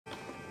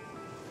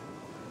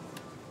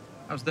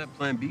How's that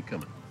plan B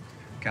coming?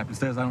 Captain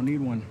says I don't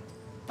need one.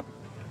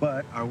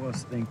 But I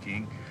was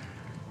thinking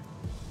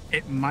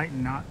it might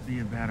not be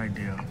a bad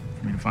idea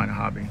for me to find a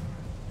hobby.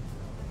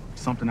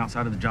 Something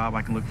outside of the job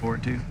I can look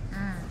forward to.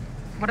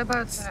 What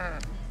about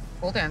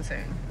pole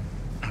dancing?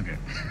 Okay.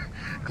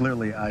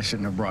 Clearly, I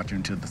shouldn't have brought you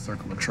into the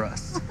circle of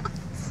trust.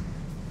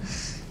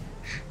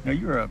 Now,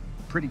 you were a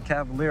pretty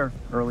cavalier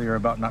earlier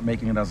about not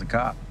making it as a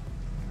cop.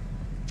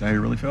 Is that how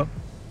you really felt?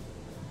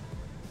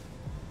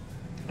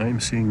 I'm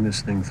seeing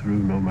this thing through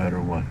no matter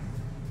what.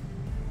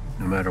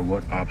 No matter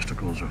what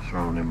obstacles are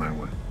thrown in my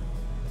way.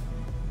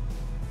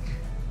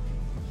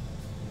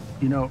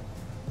 You know,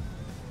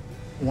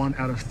 1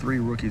 out of 3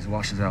 rookies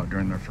washes out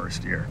during their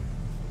first year.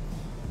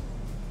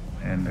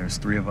 And there's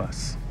 3 of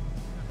us.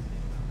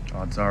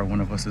 Odds are one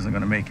of us isn't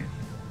gonna make it.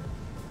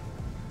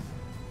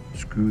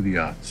 Screw the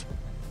odds.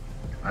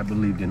 If I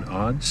believed in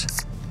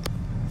odds,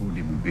 I wouldn't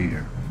even be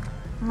here.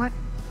 What?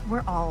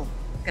 We're all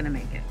gonna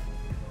make it.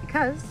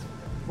 Because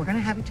we're gonna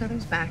have each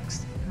other's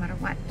backs no matter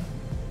what.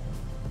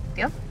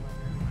 Deal?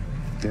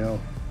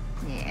 Deal.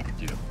 Yeah.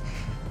 Deal.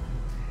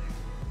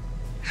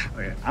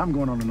 Okay, I'm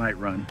going on a night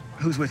run.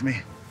 Who's with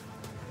me?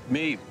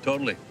 Me,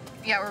 totally.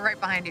 Yeah, we're right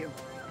behind you.